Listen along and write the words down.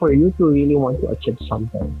for you to really want to achieve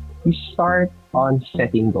something, you start on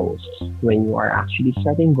setting goals. When you are actually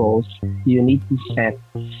setting goals, you need to set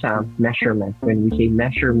some measurement. When we say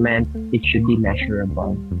measurement, it should be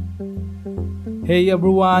measurable. Hey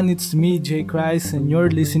everyone, it's me, Jay Christ, and you're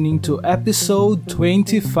listening to episode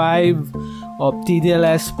 25 of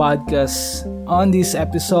TDLS podcast. On this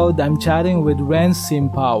episode, I'm chatting with Renz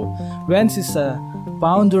Simpao. Renz is a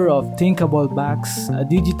founder of Thinkable Box, a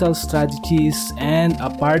digital strategist, and a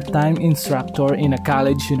part-time instructor in a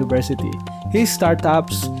college university. His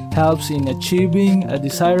startups helps in achieving a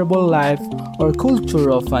desirable life or culture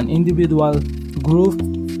of an individual, group,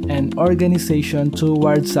 and organization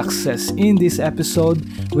towards success. In this episode,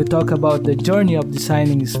 we talk about the journey of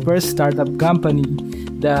designing his first startup company,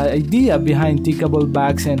 the idea behind Thinkable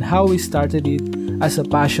Bags, and how he started it as a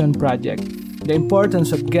passion project, the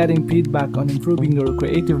importance of getting feedback on improving your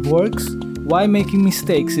creative works, why making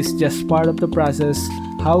mistakes is just part of the process,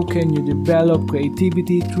 how can you develop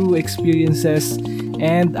creativity through experiences,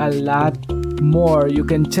 and a lot more. You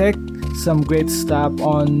can check some great stuff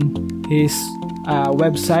on his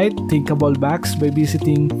website, Thinkable Bags, by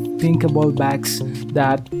visiting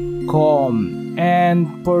thinkablebags.com.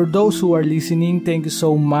 And for those who are listening, thank you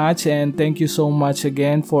so much, and thank you so much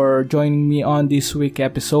again for joining me on this week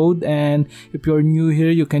episode. And if you're new here,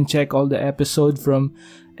 you can check all the episode from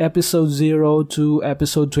episode 0 to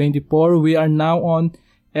episode 24. We are now on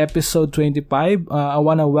episode 25. I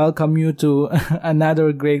want to welcome you to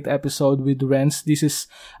another great episode with Renz. This is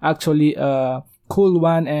actually a cool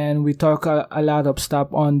one, and we talk a lot of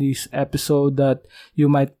stuff on this episode that you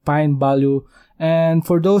might find value. And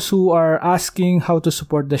for those who are asking how to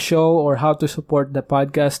support the show or how to support the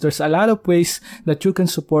podcast, there's a lot of ways that you can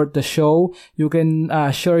support the show. You can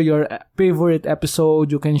share your favorite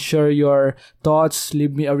episode. You can share your thoughts.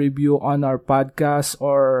 Leave me a review on our podcast,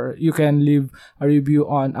 or you can leave a review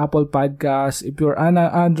on Apple Podcasts. If you're an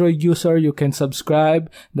Android user, you can subscribe.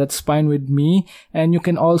 That's fine with me. And you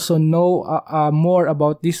can also know more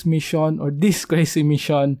about this mission or this crazy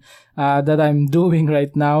mission that I'm doing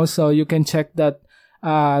right now. So you can check that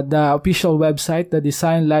the official website,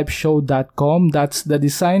 thedesignlifeshow.com. That's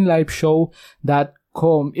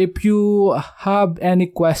thedesignlifeshow.com. If you have any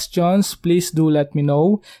questions, please do let me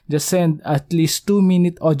know. Just send at least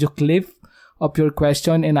 2-minute audio clip of your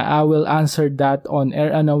question, and I will answer that on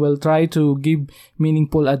air, and I will try to give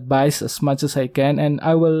meaningful advice as much as I can, and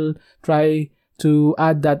I will try to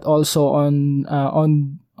add that also on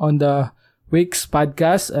the week's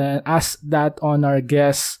podcast and ask that on our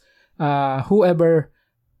guests, whoever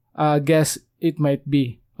guest it might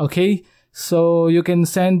be. Okay, so you can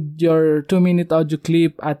send your 2-minute audio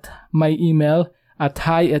clip at my email at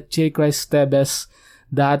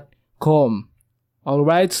hi@jchristebes.com.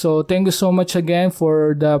 Alright, so thank you so much again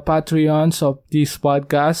for the Patreons of this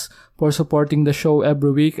podcast for supporting the show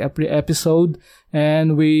every week, every episode,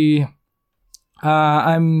 and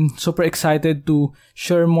I'm super excited to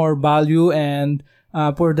share more value, and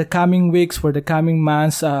for the coming weeks, for the coming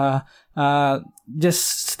months,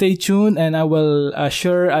 just stay tuned, and I will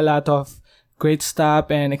share a lot of great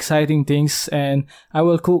stuff and exciting things, and I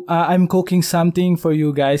will I'm cooking something for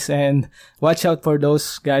you guys, and watch out for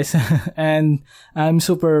those guys. And I'm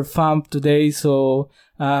super pumped today, so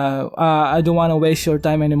I don't want to waste your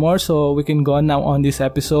time anymore, so we can go on now on this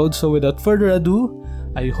episode. So without further ado,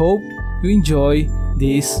 I hope you enjoy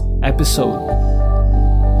this episode.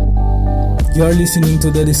 You're listening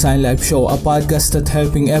to The Design Life Show, a podcast that's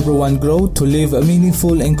helping everyone grow to live a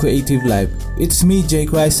meaningful and creative life. It's me, Jay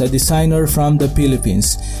Christ, a designer from the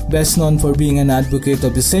Philippines, best known for being an advocate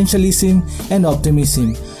of essentialism and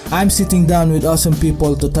optimism. I'm sitting down with awesome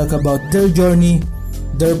people to talk about their journey,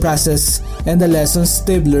 their process, and the lessons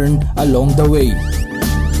they've learned along the way.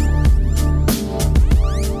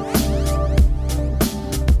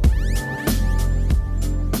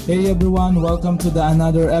 Hey everyone, welcome to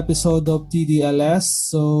another episode of TDLS.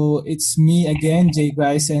 So it's me again, Jay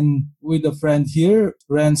Grice, and with a friend here,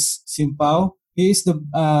 Renz Simpao. He is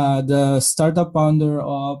the startup founder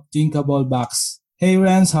of Thinkable Box. Hey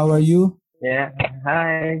Renz, how are you? Yeah,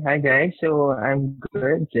 hi guys. So I'm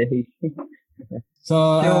good, Jay.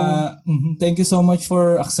 Thank you so much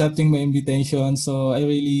for accepting my invitation. So I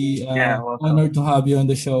really honored to have you on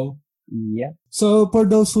the show. Yeah. So for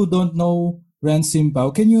those who don't know Renz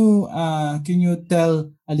Simpao, can you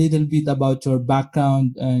tell a little bit about your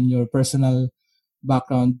background and your personal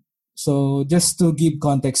background? So just to give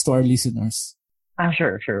context to our listeners.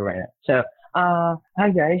 Sure, why not? So,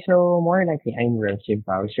 hi guys. So more likely, I'm Renz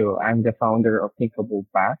Simpao. So I'm the founder of Thinkable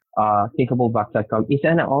Back. ThinkableBack.com is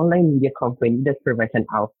an online media company that provides an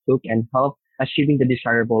outlook and help achieving the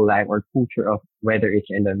desirable life or culture of whether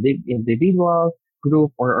it's in the individual,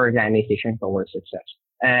 group, or organization towards success.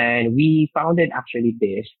 And we founded actually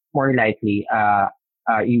this more likely,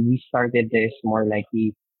 we started this more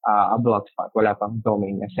likely a blogspot, wala pang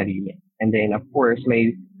domain na sarili. And then of course,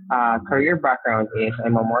 my career background is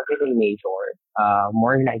I'm a marketing major,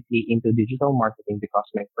 more likely into digital marketing because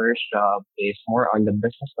my first job is more on the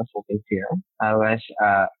business consulting firm. I was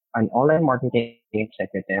an online marketing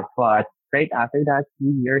executive, but right after that,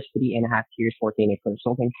 2 years, 3.5 years working in a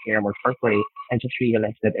consulting firm or corporate, I just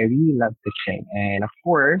realized that I really love teaching and of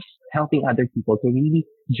course, helping other people to really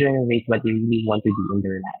generate what they really want to do in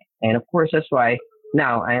their life. And of course, that's why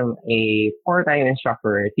now I'm a part-time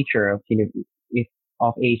instructor, teacher of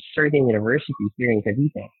a certain university here in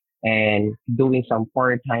Cavite and doing some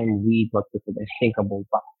part-time with what we call as thinkable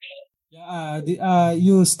box. Yeah,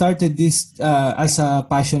 you started this as a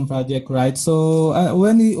passion project, right? So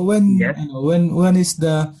when Yes. when is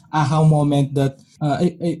the aha moment that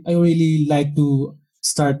I really like to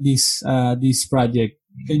start this project?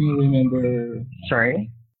 Can you remember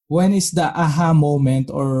Sorry. when is the aha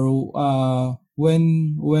moment, or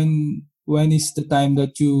when is the time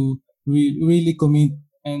that you really commit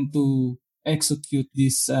and to execute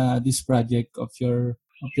this project of your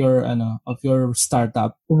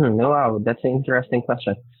startup? Wow, that's an interesting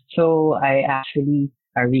question. So I actually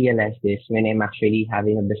I realized this when I'm actually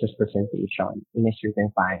having a business presentation in a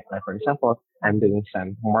certain client. Like for example, I'm doing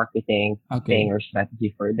some marketing thing Okay. or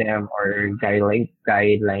strategy for them or guideline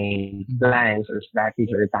plans or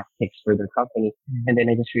strategies or tactics for their company. And then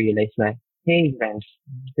I just realized that, hey friends,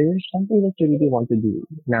 there's something that you really want to do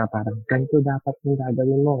na parang ganito dapat yung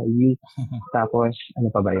gagawin mo. Tapos,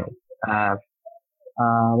 ano pa ba yun?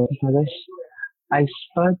 What do you call this? I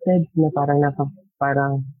started na parang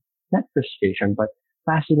not frustration, but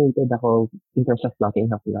fascinated ako in terms of plotting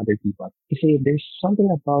helping other people. Kasi there's something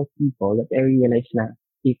about people that I realized na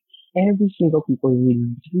if every single people will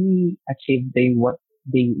really achieve what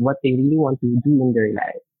they really want to do in their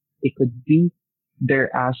life, it could be there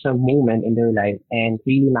as a moment in their life and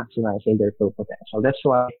really maximizing their full potential. That's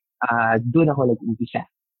why doon ako nag-umpisa.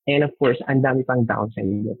 And of course, ang dami pang downside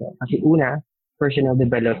nito. Kasi una, personal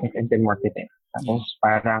development and then marketing. Tapos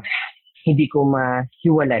parang hindi ko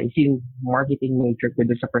mahiwalay yung marketing nature ko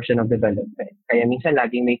doon sa personal development. Kaya minsan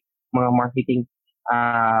laging may mga marketing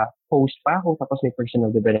post pa ako tapos may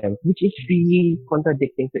personal development which is really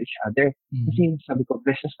contradicting to each other. Kasi sabi ko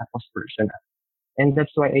business tapos personal. And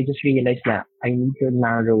that's why I just realized that I need to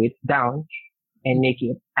narrow it down and make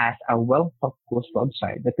it as a well-focused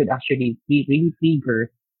website that could actually really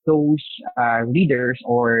trigger those readers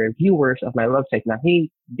or viewers of my website na,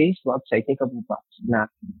 hey, this website, think about box na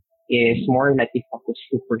is more likely focused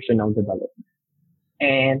to personal development.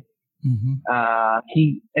 And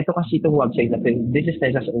ito kasi itong website na this is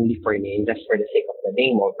not just only for name, just for the sake of the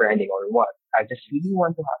name or branding or what. I just really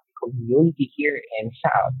want to have a community here in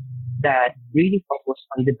South that really focus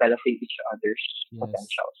on developing each other's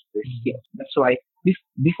potentials, their skills. That's why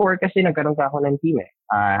before kasi nagkaroon ka ako ng team eh.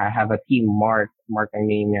 I have a team, Mark ang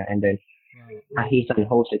name niya, and then he's an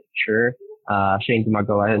host at teacher. Siya yung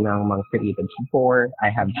gumagawa ng mga creative support. I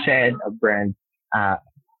have Shed, a brand, a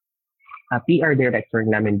PR director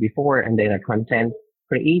namin before, and then a content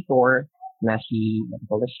creator na si, what do you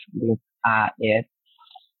call this? I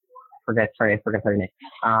forgot her name.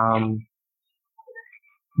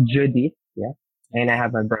 Judith, yeah. And I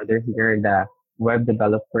have my brother here, the web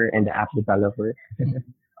developer and the app developer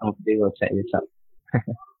of the website itself.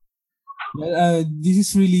 This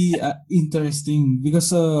is really interesting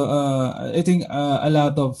because I think a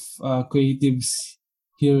lot of creatives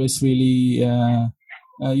here is really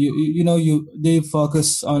they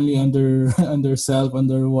focus only on their on their self, on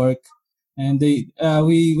their work, and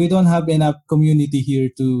we don't have enough community here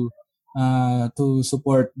to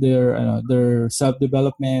support their self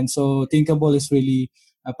development. So Thinkable is really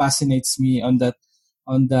fascinates me on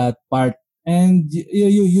that part. And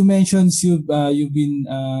you mentioned you've been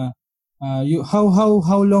you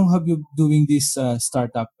how long have you doing this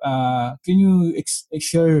startup? Can you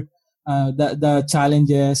share the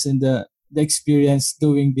challenges and the experience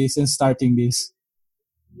doing this and starting this?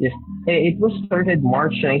 Yes. It was started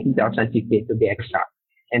March 19, 2015 to be exact.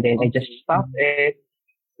 And then I just stopped it.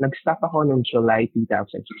 Nag-stop ako noong July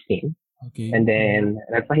 2016. Okay. And then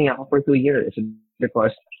nagpahinga ako for 2 years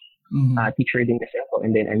because teacher din kasi ako.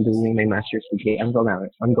 And then I'm doing my master's degree.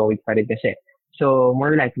 Ongoing pa rin kasi. So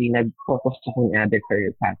more likely, nag-focus ako on other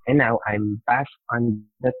career path. And now I'm back on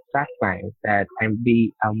the track line that I'll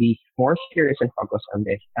be more serious and focused on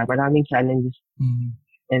this. Maraming challenges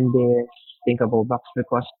in this thinkable box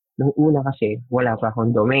because nung una kasi wala pa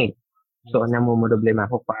akong domain. So, namumroblema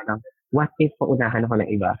ako parang, what if paunahan ako ng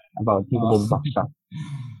iba about Oh. yung box shop?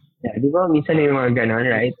 Yeah, di ba? Minsan yung mga ganon,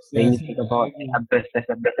 right? When you Yes, think I about agree. a business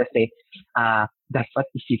say, dapat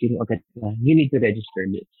isipin mo agad na you need to register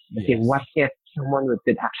this. Kasi Yes. what if someone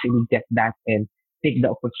could actually get that and take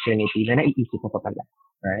the opportunity na naiisip mo pa pala,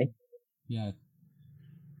 right? Yeah.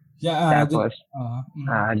 Yeah. Tapos,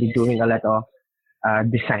 they're Yes. doing a lot of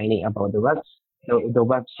designing about the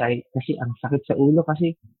website kasi ang sakit sa ulo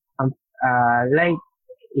kasi like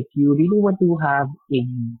if you really want to have a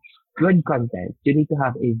good content, you need to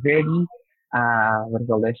have a very what do you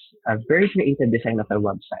call this? A very creative design of the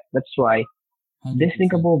website. That's why this 100%.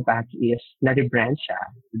 thinkable back is another brand siya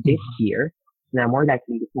this year na more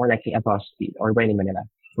likely a BuzzFeed or Buena Manila,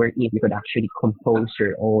 where you could actually compose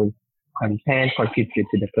your own content, contribute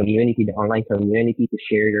to the online community, to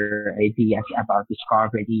share your ideas about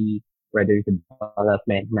discovery, whether it's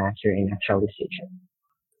development, master, and actualization.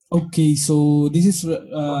 Okay, so this is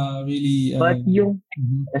really But yung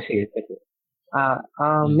mhm. kasi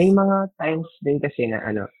may Yes. mga times din kasi na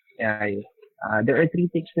there are three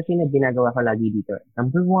things kasi na ginagawa ko lagi dito.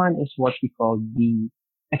 Number one is what we call the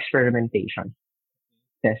experimentation.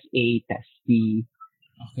 Test A, test B,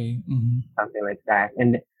 Okay. something like that.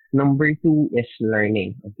 And number two is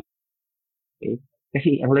learning. Okay?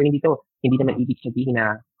 Kasi ang learning dito, hindi naman ibig sabihin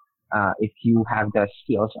na if you have the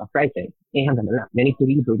skills of writing, hanggang na lang. You need to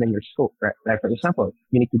really broaden your scope. Right? Like for example,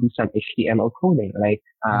 you need to do some HTML coding. Like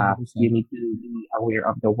you 100%. need to be aware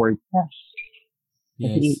of the WordPress.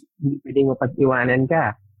 Kasi Yes. hindi pwedeng mapag-iwanan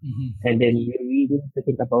ka. And then you really need to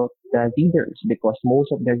think about the readers because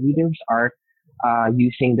most of the readers are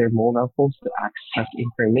using their mobile phones to access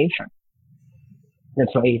information. That's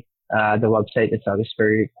why the website itself is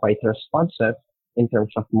quite responsive in terms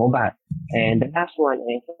of mobile. And the last one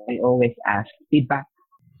is I always ask feedback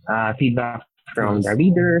from the Yes.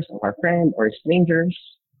 readers, or our friends, or strangers,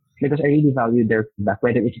 because I really value their feedback,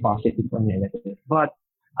 whether it's positive or negative. But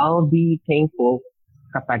I'll be thankful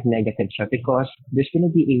kapag negative siya because there's going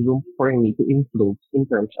to be a room for me to improve in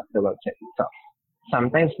terms of the website itself.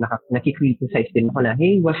 Sometimes nakikriticize din ako na,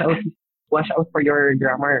 hey, watch out for your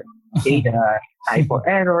grammar, okay, the typo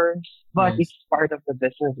errors, but Yes. it's part of the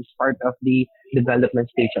business, it's part of the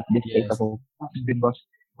development stage of this Yes. thinkable because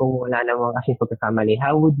kung wala namang kasi pagkakamali,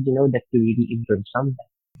 how would you know that to really improve something?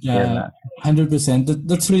 Yeah, 100%.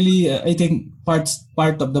 That's really, I think, part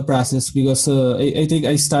of the process because I think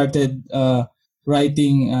I started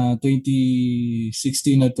writing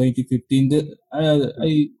 2016 or 2015.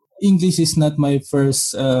 English is not my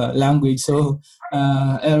first language, so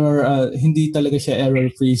hindi talaga siya error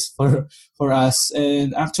free for us.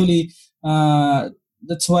 And actually,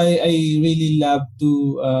 that's why I really love to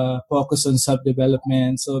focus on self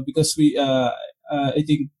development. So because I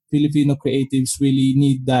think Filipino creatives really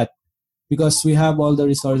need that because we have all the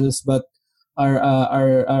resources, but our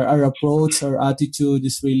approach, our attitude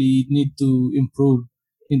is really need to improve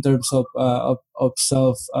in terms of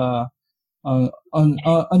self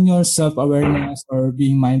on your self awareness or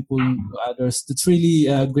being mindful to others. That's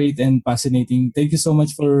really great and fascinating. Thank you so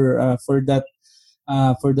much for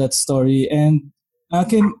that story. And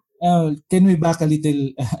can we back a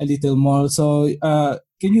little a little more? So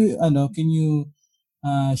can you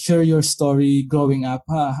share your story growing up?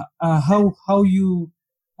 How you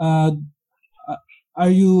uh, are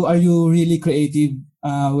you really creative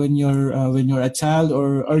when you're a child,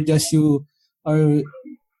 or just you, or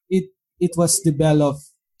it was developed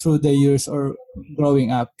through the years or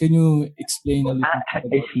growing up? Can you explain a little bit I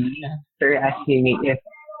about it? see. So you're asking me if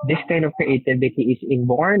this kind of creativity is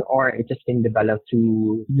inborn or it's just been developed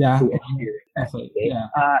Yeah. through experience. Okay. Okay.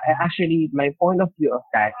 Yeah. Actually, my point of view of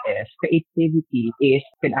that is creativity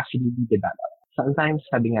can actually be developed. Sometimes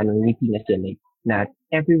sabi nga nung wiki na sila not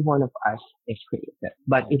every one of us is creative,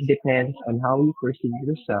 but it depends on how you perceive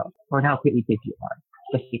yourself, on how creative you are.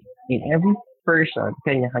 Kasi in every person,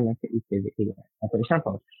 kanya-kanya creativity. For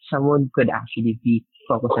example, someone could actually be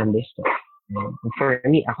focused on this. And for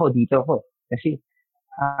me, ako dito ako. Kasi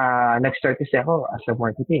nag-start kasi ako as a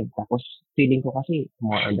marketing. Tapos feeling ko kasi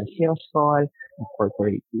more on the sales call,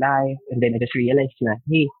 corporate life. And then I just realized na,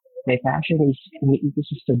 hey, my passion is umiikot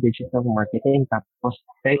sa digital marketing. Tapos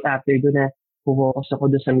right after doon na pumokus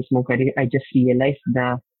ako doon sa mismong career, I just realized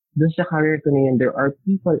na doon sa career ko na yun, there are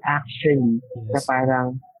people actually na Yes.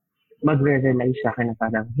 parang magre-realize sa akin na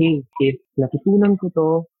parang, hey, if natutunan ko to,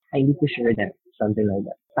 I need to share that. Something like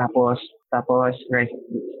that. Tapos, right,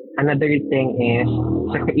 another thing is,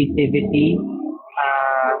 sa creativity,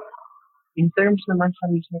 in terms naman sa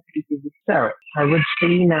mismo creativity, sir, I would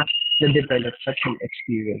say na na-develop such an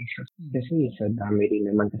experience. Kasi sa dami rin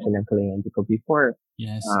naman kasi ng kliyente ko before.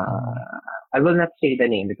 Yes. I will not say the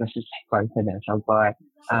name because it's confidential, but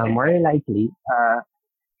more likely,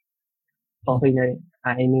 okay na,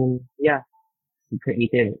 I mean, yeah,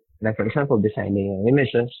 creative. Like for example, designing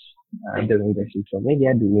images, doing their social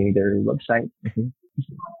media, doing their website.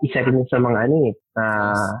 Isa rin yun sa mga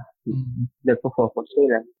nagpo-focus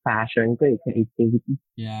nila. Passion ko creativity.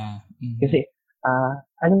 Yeah. Kasi,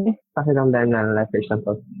 pakiramdam na like for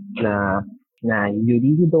example, na you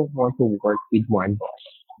really don't want to work with one boss.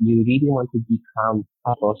 You really want to become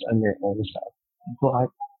a boss on your own self. But,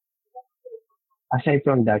 aside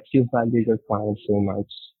from that, you value your clients so much.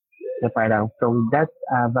 Na parang from that,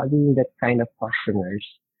 valuing that kind of customers,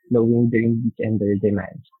 knowing their needs and their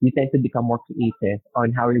demands, you tend to become more creative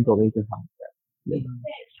on how you're going to help them.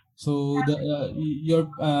 So your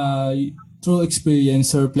through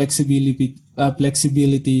experience or flexibility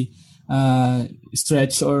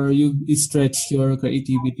stretch or you stretch your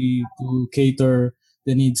creativity to cater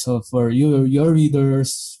the needs of for your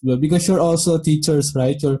readers, because you're also teachers,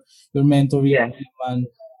 right? You're mentoring everyone.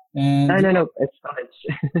 And no, it's college.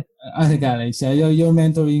 College. Yeah, you're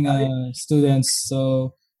mentoring students.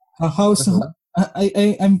 So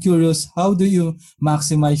I'm curious, how do you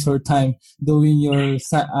maximize your time doing your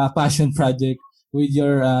passion project with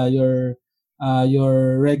your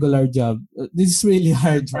regular job? This is really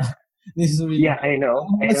hard. This is really I know.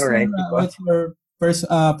 Right? What's your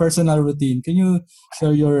personal routine? Can you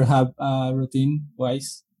share your routine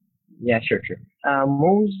wise? Yeah, sure.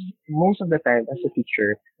 Most of the time as a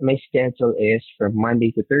teacher, my schedule is from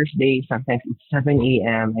Monday to Thursday. Sometimes it's 7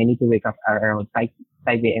 a.m. I need to wake up around 5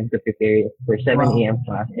 a.m. to prepare for 7 a.m.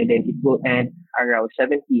 class, and then it will end around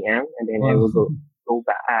 7 p.m. and then I will go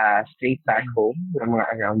back straight back home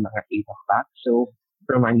around mga 8 o'clock. So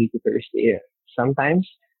from Monday to Thursday, sometimes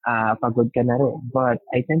pagod ka na rin. But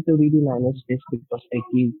I tend to really manage this because I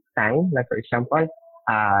give time. Like for example,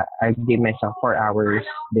 I give myself 4 hours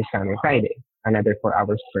this coming Friday, another 4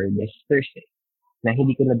 hours for this Thursday, na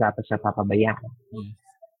hindi ko na dapat siya papabayaan.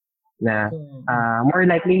 Na more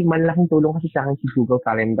likely, malaking tulong kasi sa akin si Google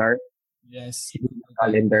Calendar. Yes. Google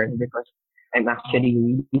Calendar, because I'm actually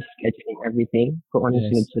really scheduling everything kung ano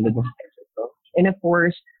sunod-sunod ng schedule ko. And of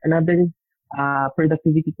course, another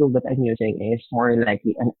productivity tool that I'm using is more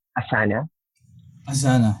likely an Asana.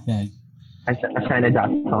 Asana, yeah.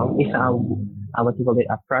 Asana.com is what you call it,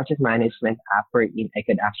 a project management app wherein I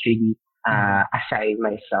could actually assign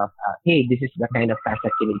myself, hey, this is the kind of task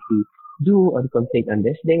that you need to do or complete on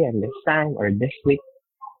this day and this time or this week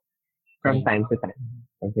from time to time.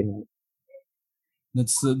 Something.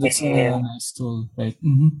 That's a nice tool, right?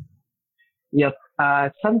 Mm-hmm. Yep.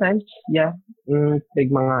 Sometimes, like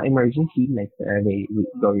mga emergency, like we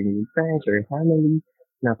going with friends or family,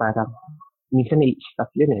 na parang minsan na-stop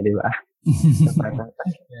yun di ba?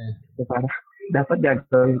 So parang dapat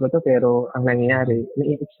gagawin ko to pero ang nangyayari,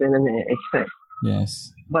 na-extend.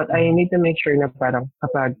 Yes. But I need to make sure na parang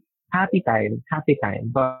kapag happy time,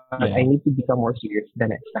 but I need to become more serious the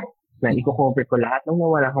next time. Na i-cover ko lahat ng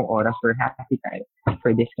nawala kong oras for happy time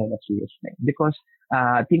for this kind of serious time. Because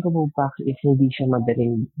thinkable box is hindi siya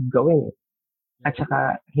madaling gawin. At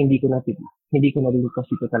saka hindi ko na rin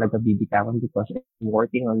kasi ito talaga bibitawan because I'm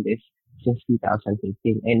working on this since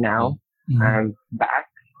 2015. And now, I'm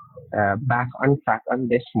back on track on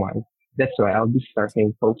this one. That's why I'll be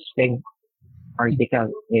starting posting article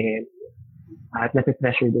at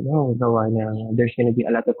nape-pressure din gawa na there's gonna be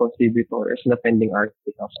a lot of contributors na pending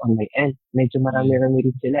articles on my end. Medyo marami-rami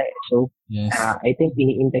rin sila So, I think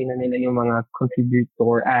iniintay na nila yung mga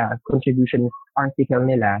contribution article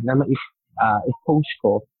nila na i-post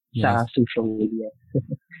ko sa social media.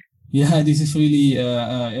 Yeah, this is really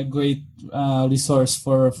a great resource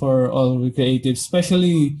for all creatives,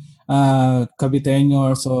 especially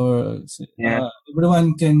Caviteños or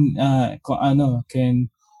everyone can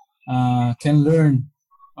learn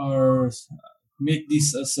or make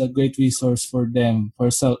this as a great resource for them for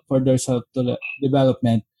their self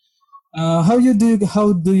development. How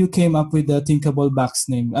do you came up with the Thinkable Box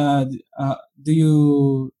name? Do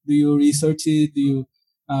you research it? Do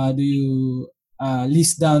you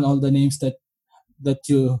list down all the names that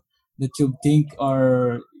you think,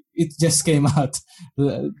 or it just came out?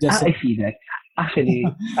 I see that. Actually,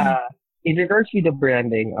 in regards to the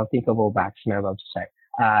branding of Thinkable Box, my website,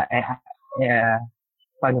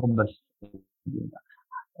 paano ko ba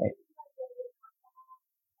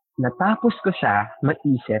natapos ko siya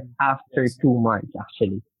mag-isip after 2 months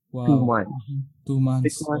actually. Wow. 2 months. 2 months.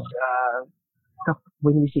 Because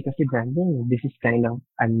when you see kasi branding, this is kind of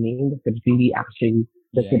a name that could really actually,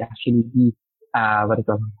 could actually be,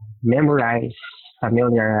 memorize,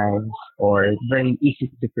 familiarize, or very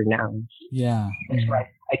easy to pronounce. Yeah. That's why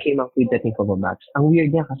I came up with the thinkable box. Ang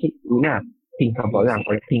weird niya kasi una, thinkable lang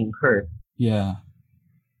or thinker, Yeah.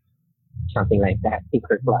 something like that.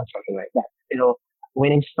 Thinker class, something like that. Pero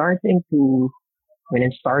when I'm starting to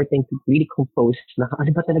really compose na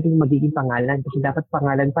ano ba talaga yung magiging pangalan? Kasi dapat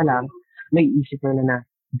pangalan pa lang, may isip na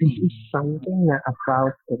this is something na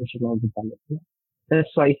about professional development. That's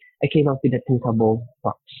why I came up with the thinkable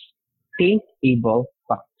box. Thinkable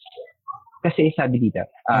box. Kasi sabi dito,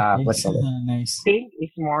 Okay. what's it? Nice. Think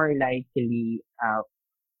is more likely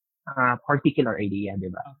particular idea, di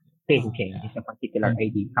ba? Thinking is a particular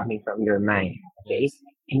idea coming from your mind. Okay?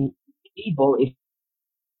 And able is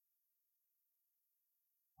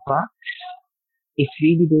box is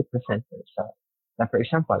really the presenter. So, for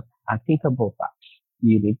example, a thinkable box.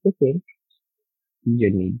 You need to think, you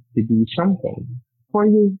need to do something for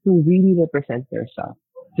you to really represent yourself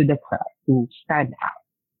to the crowd, to stand out.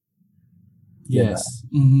 Yes.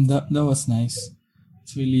 That was nice.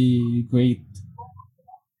 It's really great.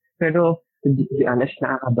 Pero, to be honest,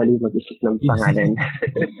 nakakabaliw mag-isip ng pangalan.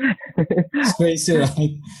 It's crazy,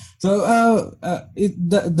 right? So,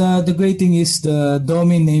 the great thing is the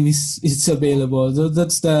domain name is available. So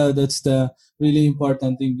that's the really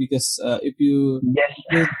important thing, because if you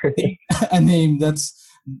take a name that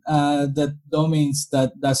domains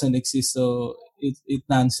that doesn't exist, so it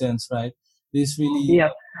nonsense, right? This really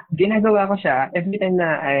ginagawa ko siya every time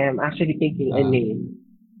na I am actually thinking a name.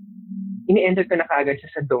 Ini-enter ko na kaagad siya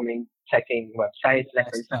sa domain checking website. Like,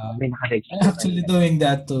 for example, may naka-register. I'm actually doing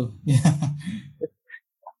that too. Yeah.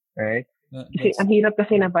 Right? Kasi ang hirap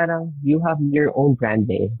kasi na parang you have your own brand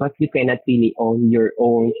name, but you cannot really own your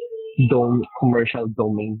own commercial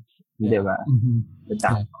domains, di ba?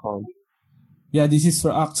 The .com. Yeah, this is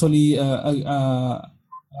for actually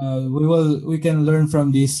we can learn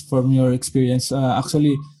from this, from your experience.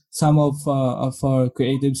 Actually, some of our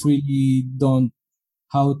creatives really don't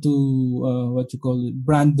how to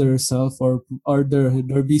brand themselves or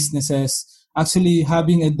their businesses. Actually,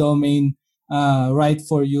 having a domain right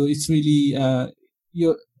for you, it's really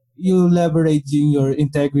you leveraging your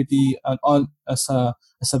integrity on as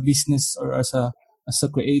a business or as a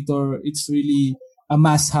creator. It's really a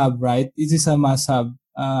must have, right? It is a must have.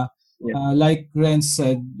 Like Renz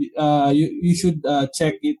said, you should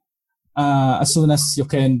check it as soon as you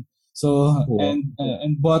can. So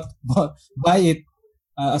and buy it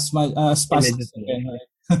as fast as you can, right?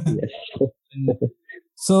 Yes.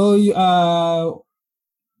 So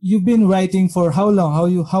you've been writing for how long?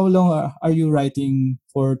 How long are you writing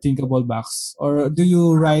for Thinkable Box? Or do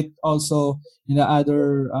you write also in the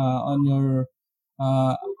other on your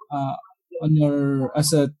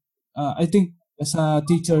as a I think as a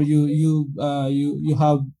teacher you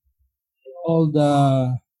have all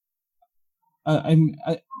the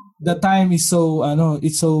the time is so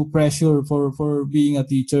it's so pressure for being a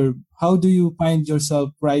teacher. How do you find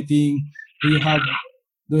yourself writing? Do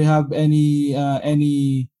you have any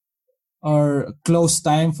or close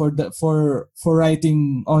time for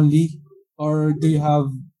writing only, or do you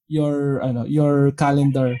have your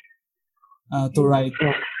calendar to write?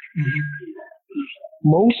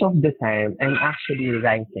 Most of the time, I'm actually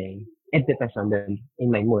writing. It depends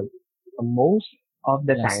in my mood. Most of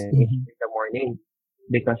the time is in the morning,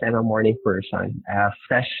 because I'm a morning person.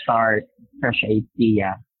 Fresh start, fresh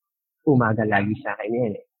idea. Umaga lagi sa akin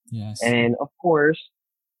yan eh. Yes. And of course,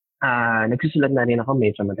 nagsusulat na rin ako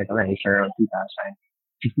medyo matagal na, it's around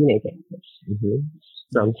 2015, I think.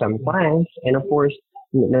 From some clients. And of course,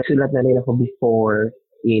 nagsulat na rin ako before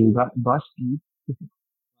in BuzzFeed.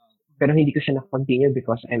 Pero hindi ko siya na-continue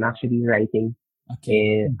because I'm actually writing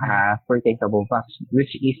for Thinkable Box, which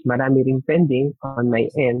is marami ring pending on my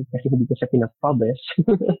end kasi hindi ko siya pinag-publish.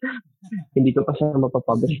 Hindi ko pa siya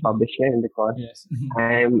mapapublish ngayon because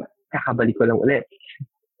kakabalik ko lang ulit.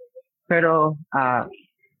 Pero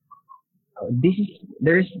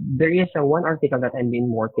there is one article that I've been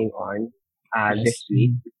working on this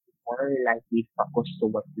week, more likely focused to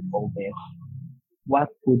what we call this.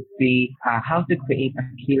 What would be how to create a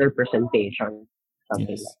killer presentation,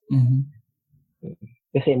 something like that.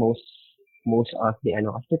 Kasi most of the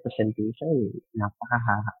presentation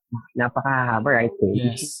napakahaba, right?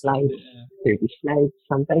 20 slides, 30 slides.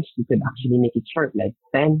 Sometimes you could actually make it short, like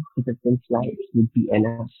 10 to 15 slides would be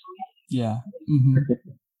enough. Yeah.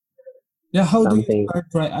 Yeah, how do you start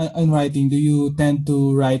in writing? Do you tend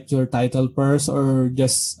to write your title first, or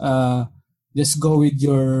just go with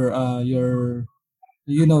your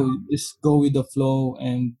just go with the flow?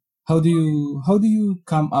 And how do you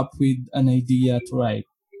come up with an idea to write?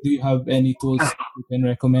 Do you have any tools you can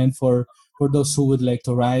recommend for for those who would like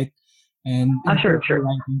to write and Sure, improve their sure.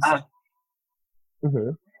 writings. Uh, mhm.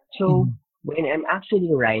 So Mhm. when I'm actually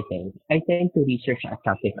writing, I tend to research a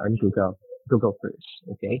topic on Google first.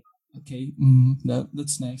 Okay, Okay.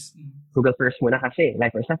 That's nice. Google first muna kasi.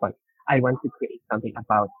 Like for example, I want to create something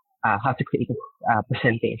about how to create a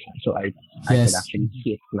presentation. So I could Yes. actually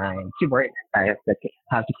hit my keyboard and type that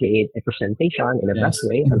how to create a presentation in the best Yes.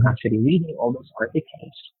 way. I'm actually reading all those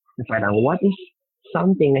articles. And parang what is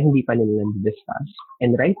something na hindi pa nila discuss.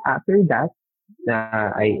 And right after that,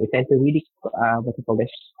 I tend to really what you call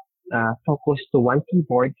this focus to one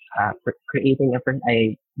keyboard, creating a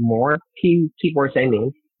more keyboards. I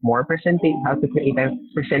mean, more presentation, how to create a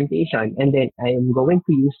presentation, and then I am going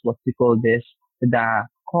to use what we call this the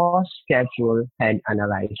cost schedule head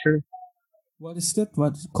analyzer. What is that?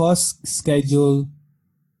 What cost schedule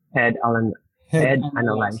Head on head head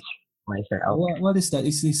analyze? analyzer. Okay. What is that?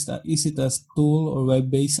 Is it a tool or web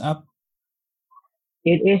based app?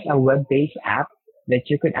 It is a web-based app that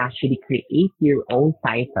you could actually create your own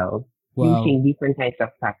title Wow. using different kinds of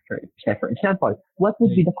factors. So for example, what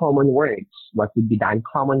would be Okay. the common words? What would be the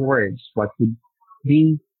uncommon words? What would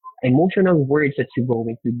be emotional words that you're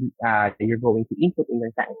going to input in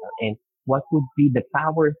your title? And what would be the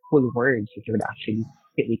powerful words that you would actually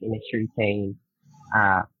create in a certain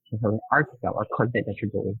uh, article or content that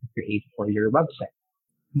you're going to create for your website?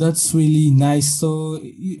 That's really nice. So,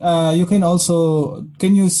 you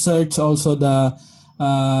can you search also the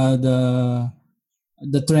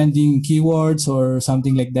trending keywords or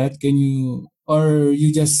something like that? Can you or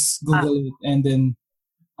you just Uh, Google it and then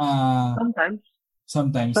uh sometimes,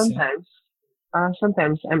 sometimes, yeah. sometimes,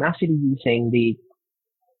 sometimes I'm actually using the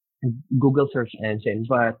Google search engine,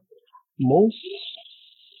 but most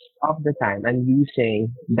of the time I'm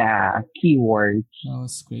using the keywords That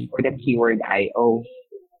was great. or the keyword IO,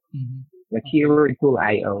 the Okay. keyword tool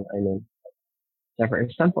IO. I mean, so for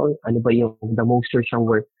example, ano ba yung the most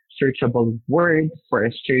searchable word for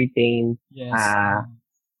a certain Yes. uh,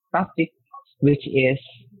 topic, which is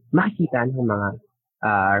makita ng mga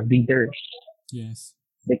readers. Yes.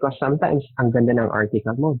 Because sometimes ang ganda ng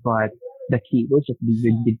article mo, but the keywords that you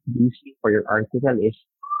would be using for your article is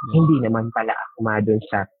Yeah. hindi naman pala akma dun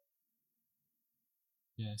sa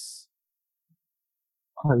Yes.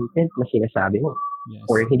 content na sinasabi mo.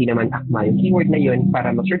 Or Yes. hindi naman akma yung keyword na yun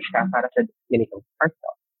para ma-search ka para sa ganitong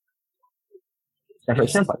article. So for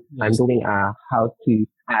Yes. example, I'm Yes. doing how to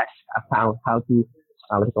ask a found how to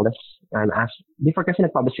what do you call this? I'm asked before kasi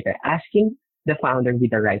nag-publish ka, asking the founder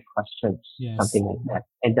with the right questions, Yes. something like that.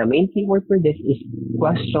 And the main keyword for this is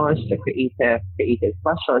questions, the creative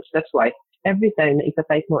questions. That's why every time na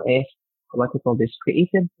itatype mo is what we call this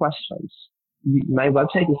creative questions. My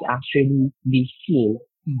website is actually be seen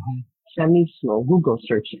Mm-hmm. sa mismo Google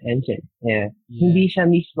search engine. Yeah. Hindi siya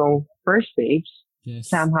mismong first page,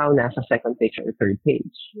 Yes. somehow nasa second page or third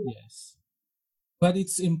page. Yes. But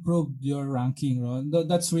it's improved your ranking, Ron.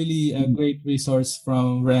 That's really a great resource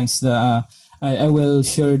from Renz. I will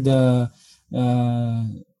share the uh,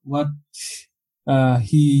 what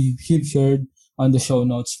he shared on the show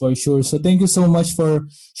notes for sure. So thank you so much for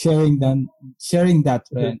sharing that,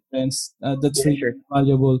 Mhm. Renz. That's Yeah, really sure.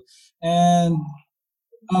 valuable. And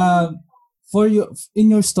uh, for you in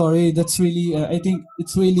your story, that's really I think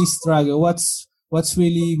it's really struggle. What's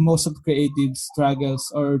really most of creative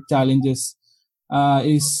struggles or challenges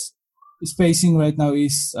is facing right now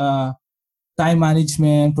is time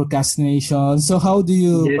management, procrastination. So how do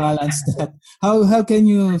you Just balance that? How can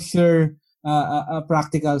you share a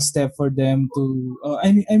practical step for them to?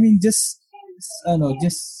 I mean, I know,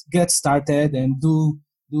 just get started and do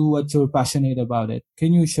what you're passionate about it.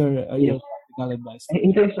 Can you share yes. your practical advice for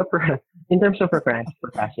In terms of in terms of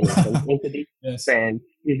procrastination, them? in today's Yes. trend,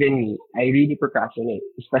 even me, I really procrastinate.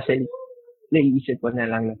 Especially, naiisip ko na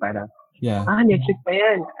lang na parang, Yeah. next week pa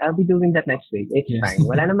yan. I'll be doing that next week. It's Yeah. fine.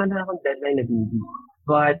 Wala naman na akong deadline na busy.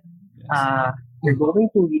 But, Yes. you're going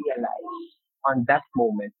to realize on that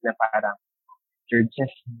moment na parang you're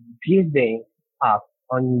just giving up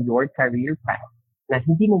on your career path na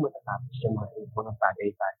hindi mo matatapos yung mga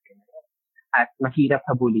bagay-bagay. At mahirap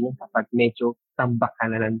habulin yun kapag medyo tambak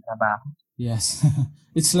ka na ng trabaho. Yes.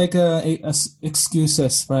 It's like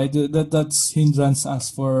excuses, right? That's hindrance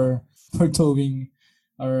us for doing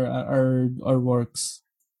our works.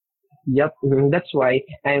 Yep, that's why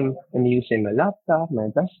I'm using my laptop,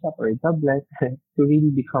 my desktop, or a tablet to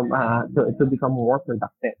really become to become more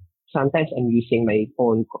productive. Sometimes I'm using my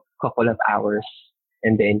phone couple of hours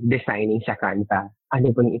and then designing sa Canva. Ano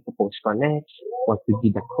ba yung ipopost ko next? What would be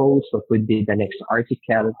the post? What would be the next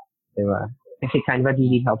article? Diba? Kasi Canva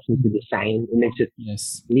really helps me to design immediately.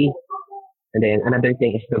 Yes. And then another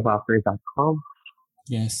thing is thebuffer.com.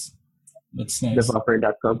 Yes, that's The nice.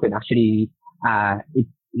 buffer.com could actually, it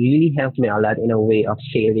really helps me a lot in a way of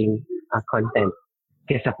sharing content.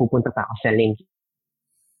 Kesa pupunta pa ako sa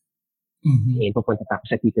Mm-hmm. LinkedIn, pupunta pa ako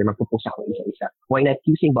sa Twitter, magpo-post ako isa-isa. Why not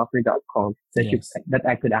using buffer.com Yes. that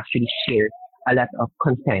I could actually share a lot of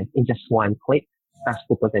content in just one click. Tapos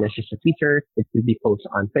pupunta na siya sa Twitter, it could be posted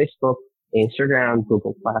on Facebook, Instagram,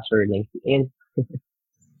 Google Plus, or LinkedIn.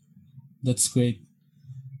 That's great.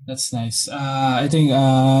 That's nice. I think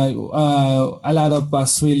a lot of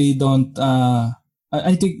us really don't.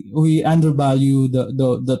 I think we undervalue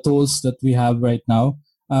the tools that we have right now.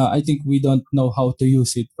 I think we don't know how to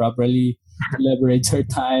use it properly to leverage our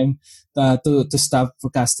time to stop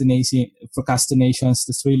procrastinations.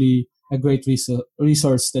 That's really a great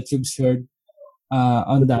resource that you've shared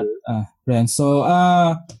on that, Ren. So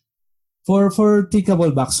for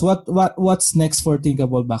Thinkable Box, what's next for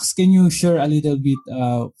Thinkable Box? Can you share a little bit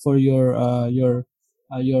for your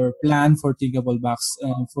plan for Thinkable Box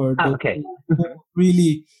for those Okay. who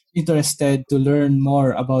really interested to learn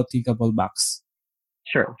more about Thinkable Box?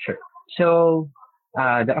 Sure, sure. So,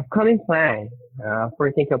 the upcoming plan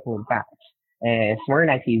for Thinkable Bags is more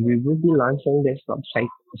likely we will be launching this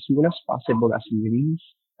website as soon as possible as we release,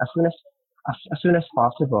 as soon as soon as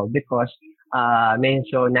possible because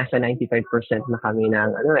medyo nasa 95% na kami ng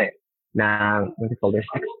ano ng what do you call this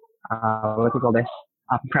Well,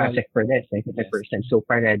 project for this yes. 95%, so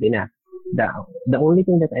far ready na. The the only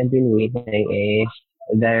thing that I've been waiting is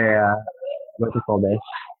their what do you call this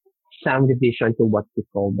some revision to what we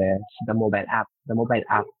call the mobile app. The mobile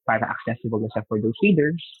app para accessible na siya for those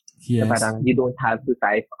readers. Na Yes. parang you don't have to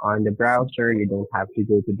type on the browser, you don't have to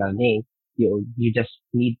go to the link. You just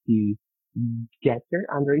need to get your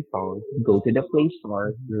Android phone, go to the Play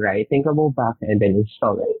Store, write Thinkable Back, and then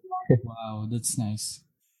install it. Wow, that's nice.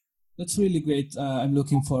 That's really great. I'm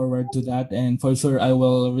looking forward to that, and for sure, I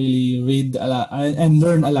will really read a lot and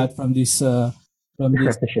learn a lot from this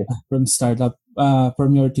from startup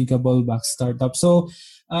from your Thinkable Box startup. So,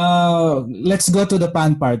 let's go to the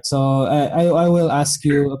fun part. So, I will ask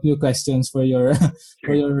you a few questions for your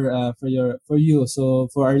Sure. for you. So,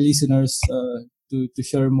 for our listeners, to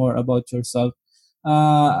share more about yourself.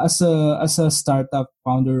 As a startup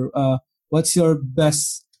founder, what's your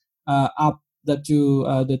best app that you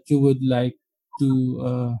would like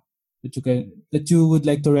to that you would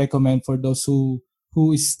like to recommend for those who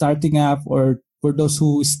is starting up, or for those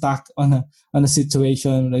who is stuck on a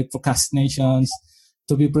situation like procrastinations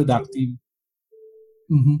to be productive?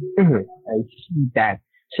 Mm-hmm. I see that.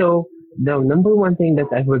 So the number one thing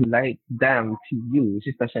that I would like them to use,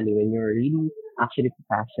 especially when you're really actually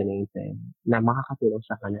procrastinating, na makakatulong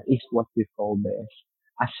sa kanila is what we call this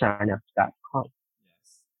asana.com Yes.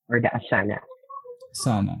 or the Asana.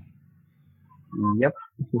 Sana. Yep.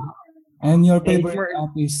 And your And it's favorite more,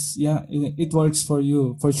 app is, yeah, it works for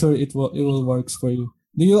you. For sure it will works for you.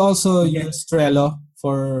 Do you also yes. use Trello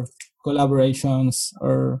for collaborations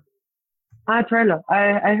or Trello.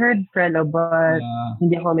 I heard Trello, but yeah.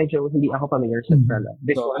 hindi ako familiar sa Mhm. Trello So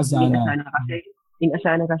because Asana. in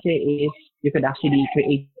Asana kasi is you could actually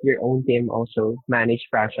create your own team also, manage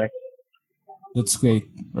projects. That's great.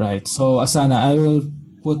 Right. So Asana, I will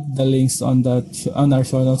put the links on on our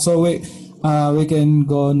show notes. So we can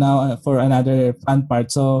go now for another fun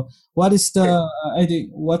part. So what is the Sure. I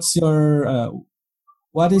think what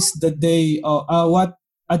is the day what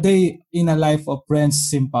a day in a life of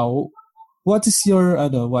Renz Simpao? What is your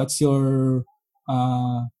what's your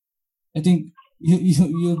I think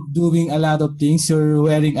you're doing a lot of things. You're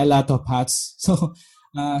wearing a lot of hats. So,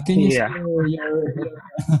 can you Yeah.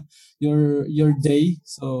 share your day?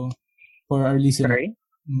 So for our listener, Sorry.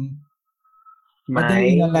 mm, a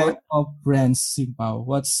day in My a life what? of Renz Simpao.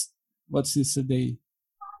 What's this a day?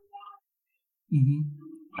 Mm-hmm.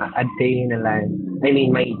 A day in a life. I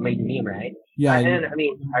mean, my dream, right? Yeah, I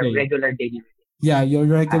mean, your a day. regular daily Yeah, your a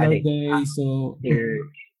regular day. day. So, Your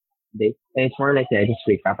day. And it's more like I just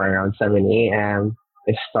wake up around 7 a.m.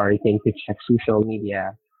 and starting to check social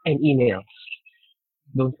media and emails.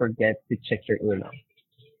 Don't forget to check your email.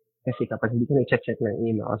 Kasi kapag hindi ka nag-check ng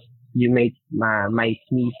emails, you might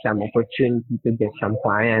miss some opportunity to get some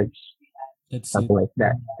clients, that's it. something like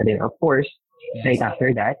that. And then, of course, right Yes.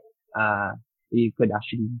 after that, uh, you could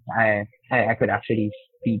actually, I could actually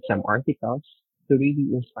read some articles to really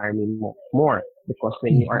inspire me more. Because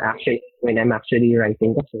Mhm. when I'm actually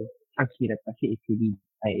writing kasi, ang hirap kasi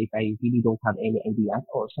if I really don't have any idea at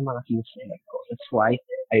all sa mga sinusulat ko. That's why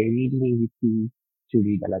I really need to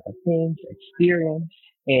read a lot of things, experience.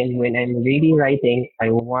 And when I'm really writing,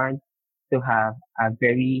 I want to have a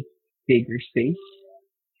very bigger space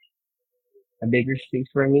a bigger space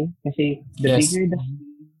for me. Kasi the Yes. bigger the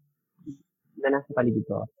na nasa paligid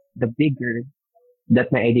ko, the bigger that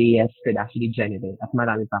my ideas could actually generate at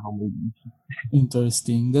marami pa akong mag-iisip.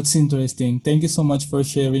 Interesting. That's interesting. Thank you so much for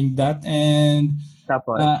sharing that. And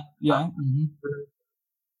Tapos, yeah.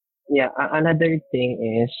 another thing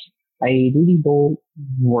is, I really don't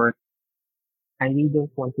work, I really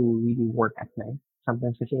don't want to really work at night.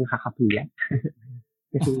 Sometimes kasi nakakapuyat.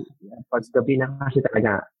 Kasi pag gabi na kasi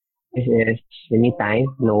talaga, is anytime,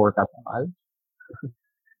 no work at all.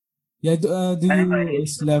 Yeah. Do Ano ba, you hindi ko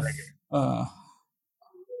slept? talaga. Uh,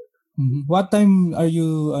 What time are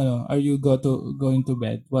you going to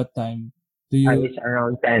bed? What time do you? It's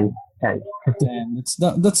around 10. 10. 10.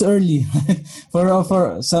 That's early. For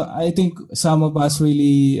so I think some of us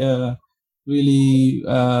really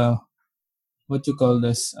what you call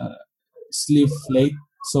this sleep late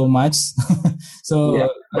so much. Yeah. So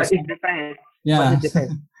But it depends. But yeah. it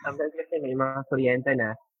depends. Sometimes kasi may mga kuryente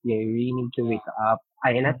na you really need to wake up.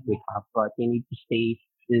 I not wake up, but you need to stay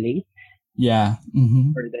late Yeah.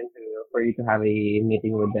 Mm-hmm. for you to have a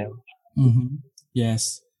meeting with them. Mm-hmm.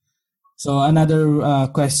 Yes. So another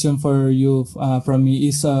question for you from me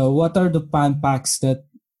is what are the pan packs that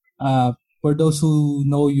for those who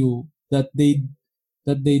know you that they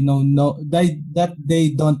know no that they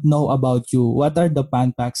don't know about you? What are the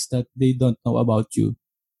pan packs that they don't know about you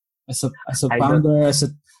as a I don't founder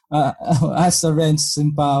uh, as a Renz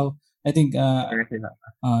Simpao? I think yeah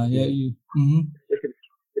Yeah. you. Mm-hmm.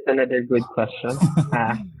 It's another good question.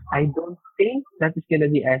 Uh, I don't think that is gonna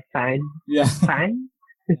be a Yeah. fan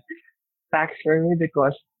facts for me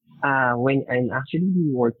because when I'm actually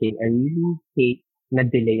working, I really hate na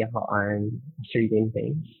delay ako on certain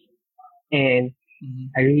things. And Mhm.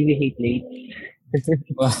 I really hate late.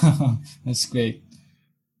 Wow, that's great.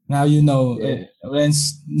 Now you know Yes. Renz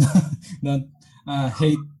don't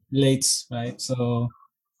hate lates, right? So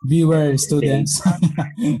beware, Delay. students.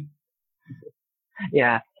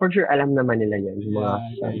 Yeah, for sure alam naman nila yun, yung mga Yeah,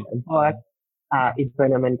 kasama. great. But iba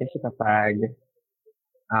naman kasi kapag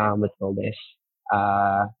what call this,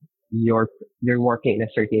 uh, you're you're working in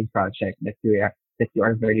a certain project that you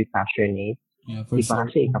are very passionate. Yeah, for Iba sure.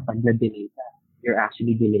 kasi kapag na-delay ka, you're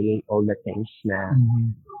actually delaying all the things na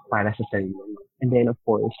Mhm. para sa sarili mo. And then of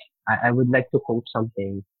course, I would like to quote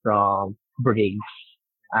something from Briggs.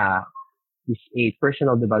 He's a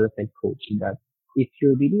personal development coach that if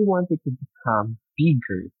you really wanted to become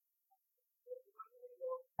bigger,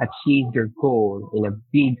 achieve your goal in a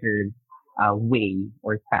bigger way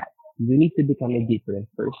or path, you need to become a different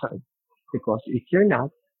person. Because if you're not,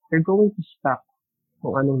 you're going to stuck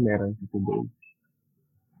kung anong meron ka today.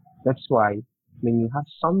 That's why when you have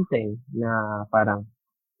something na parang,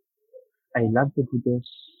 I love to do this,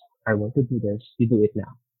 I want to do this, you do it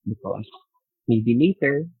now. Because maybe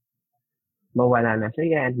later, mawala na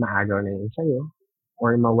sa'yo yan, maagaw na yun sa'yo,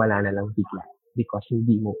 or mawala na lang bigla because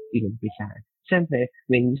hindi mo inumpisahan. Siyempre,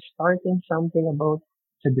 when you starting something about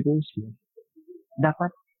sa dreams mo, dapat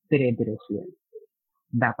dire-diretso yan.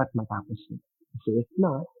 Dapat matapos mo. Kasi if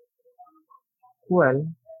not, well,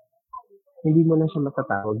 hindi mo na siya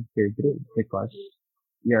matatawag your dream because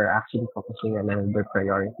you're actually focusing on other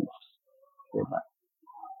priorities. Diba?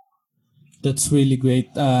 That's really great.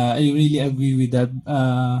 I really agree with that.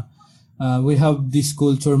 We have this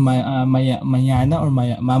culture, mayana or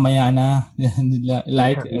mamayana,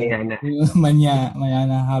 like Ayan na.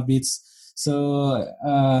 mayana habits. So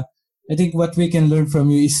I think what we can learn from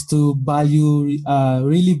you is to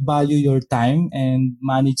really value your time and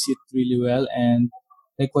manage it really well. And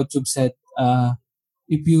like what you've said,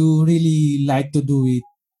 if you really like to do it,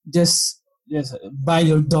 just buy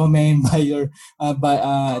your domain,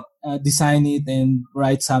 design it and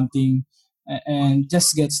write something, and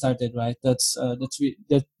just get started. Right? That's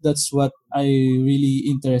what I really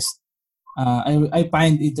I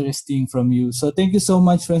find interesting from you. So thank you so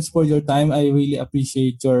much, friends, for your time. I really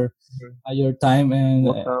appreciate your time and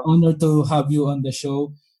Also, honor to have you on the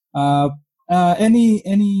show. Uh, any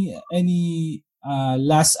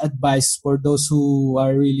last advice for those who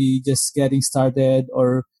are really just getting started,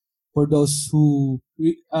 or for those who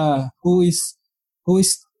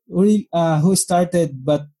started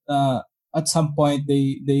but at some point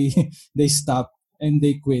they they stop and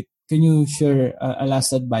they quit. Can you share a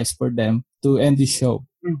last advice for them to end the show?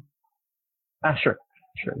 sure,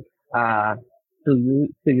 sure. Uh,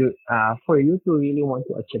 for you to really want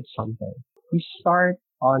to achieve something, you start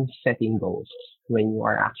on setting goals. When you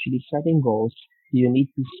are actually setting goals, you need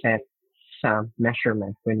to set some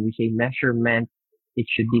measurement. When we say measurement, it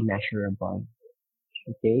should be measurable.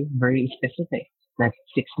 Okay? Very specific. Like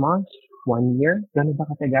 6 months, 1 year, gano'n ba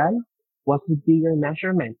katagal? What would be your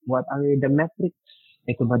measurement? What are the metrics?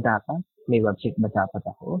 Ito ba dapat? May website ba dapat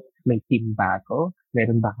ako? May team ba ako?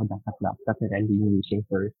 Meron ba ako dapat laptop that I'm being using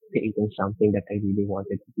for creating something that I really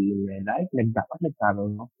wanted to do in my life?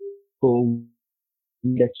 Nagkaroon ako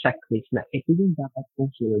the checklist na ito yung dapat kong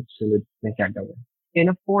sunod-sunod na gagawin. And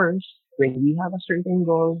of course, when we have a certain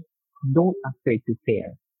goal, don't afraid to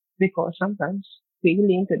fail. Because sometimes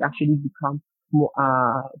failing could actually become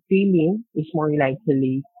failing is more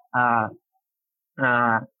likely uh,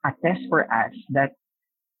 a test for us that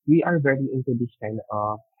we are very into this kind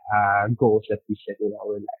of goals that we set in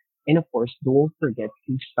our life. And of course, don't forget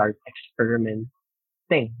to start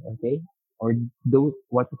experimenting, okay? Or do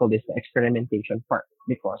what we call this the experimentation part.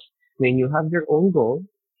 Because when you have your own goal,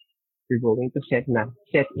 you're going to set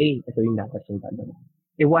A, ito yung dapat yung gagawin.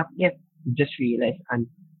 What if you just realize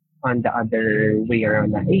on the other way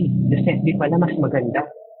around na, the set B pala mas maganda,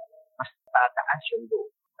 mas tataas yung goal.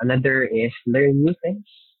 Another is learn new things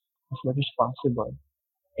as much as possible.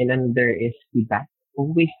 And another is feedback.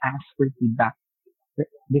 Always ask for feedback.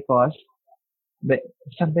 Because, but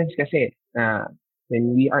sometimes kasi,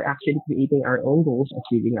 when we are actually creating our own goals,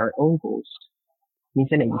 achieving our own goals,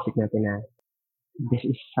 minsan naisip natin na, this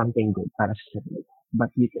is something good para sa sarili.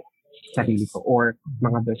 But sarili ko. Or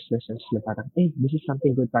mga businesses na parang, this is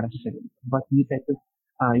something good para sa sarili. But you tend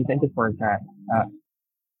to forget,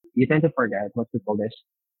 what we call this,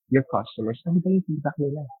 your customers. Ano ba yung feedback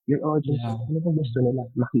nila? Your audience, ano ba gusto nila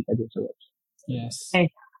makita dun sa website? Yes. And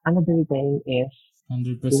another thing is,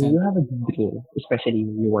 100%. when you have a dream, especially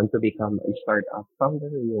you want to become a startup founder,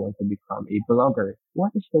 you want to become a blogger,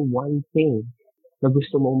 what is the one thing na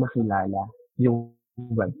gusto mong makilala yung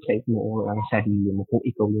website mo o ang sarili mo kung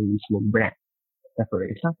ikaw yung mismong brand? So for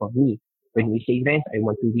example, me, when we say Renz, I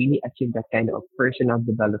want to really achieve that kind of personal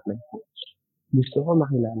development coach. Gusto ko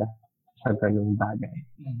makilala sa ganung bagay.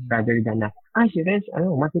 Rather than na, si Renz,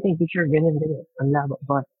 marketing teacher, ganyan. Ang labo.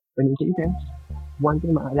 But when you say Renz, one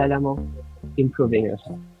thing maalala mo, improving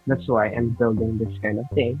yourself. That's why I'm building this kind of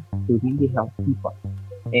thing to really help people.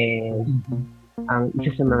 And ang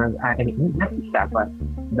isa sa mga, not isa, but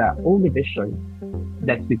the only vision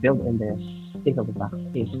that we build in this Think of the box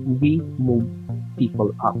is we move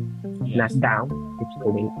people up, not down, it's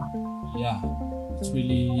going up. Yeah, it's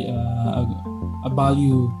really a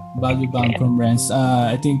value bound from Renz.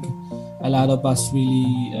 I think a lot of us really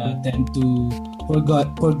tend to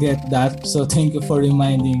forget that. So thank you for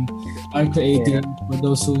reminding our creative, for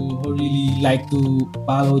those who really like to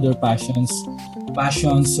follow their passions.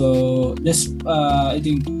 So just I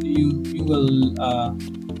think you will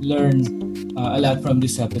learn a lot from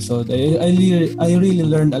this episode. I really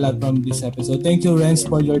learned a lot from this episode. Thank you, Renz,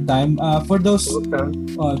 for your time. For those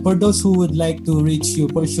who would like to reach you,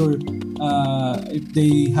 for sure, if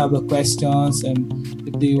they have questions and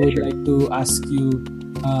if they would like to ask you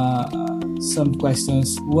some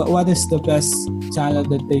questions, what is the best channel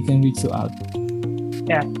that they can reach you out?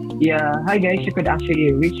 Yeah. Hi guys, you could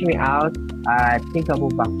actually reach me out at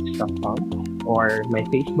thinkablebackers.com or my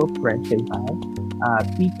Facebook, Renz Simpao.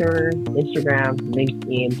 Twitter, Instagram,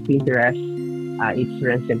 LinkedIn, Pinterest, it's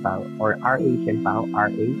Renz Simpao or R.A. Simpao,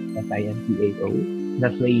 R.A.S.I.M.P.A.O.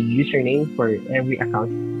 That's my username for every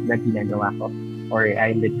account na ginagawa ko or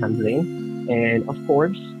I'm handling. And of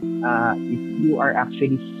course, if you are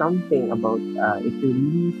actually something about, if you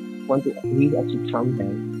really want to really achieve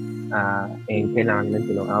something, and kailangan ng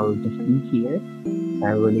tulong, I'll just be here.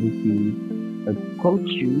 I'm willing to coach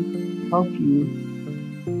you, help you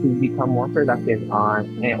to become more productive on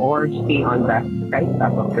or stay on that right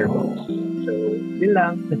path of your goals. So, yun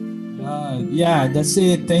lang. Yeah, that's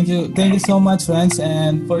it. Thank you so much, friends,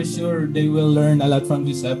 and for sure they will learn a lot from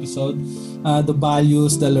this episode. The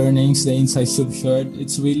values, the learnings, the insights you've shared.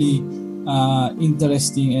 It's really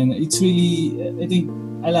interesting, and it's really, I think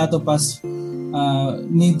a lot of us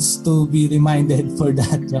needs to be reminded for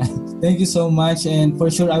that, right? Thank you so much, and for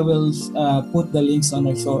sure I will put the links on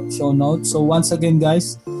our show notes. So once again,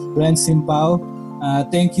 guys, Renz Simpao,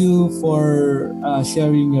 thank you for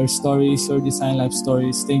sharing your stories, your design life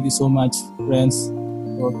stories. Thank you so much, Renz.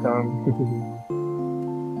 Welcome.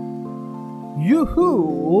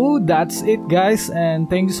 Yoo-hoo! That's it, guys, and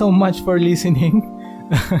thank you so much for listening.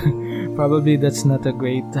 Probably that's not a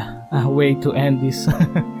great way to end this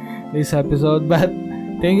this episode, but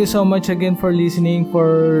thank you so much again for listening,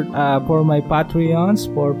 for my Patreons,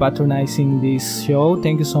 for patronizing this show.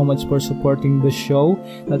 Thank you so much for supporting the show.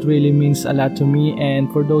 That really means a lot to me. And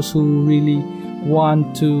for those who really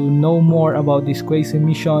want to know more about this crazy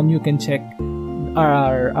mission, you can check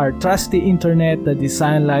our trusty internet, the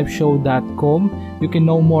designlifeshow.com. you can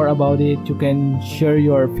know more about it. You can share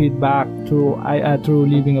your feedback through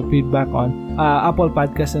leaving a feedback on Apple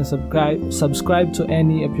Podcasts, and subscribe to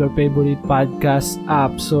any of your favorite podcast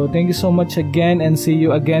apps. So thank you so much again, and see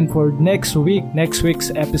you again for next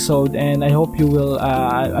week's episode. And I hope you will.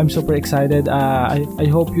 I'm super excited. I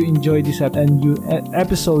hope you enjoyed this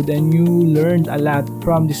episode and you learned a lot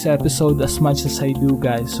from this episode as much as I do,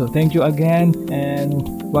 guys. So thank you again.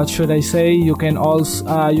 And what should I say? You can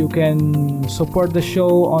also you can support the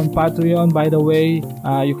show on Patreon. By the way,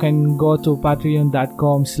 you can go to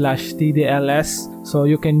patreon.com/TDLS. So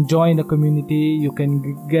you can join the community. You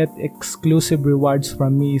can get exclusive rewards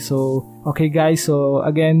from me. So okay, guys. So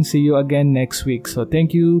again, see you again next week. So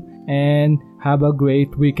thank you and have a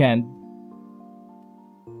great weekend.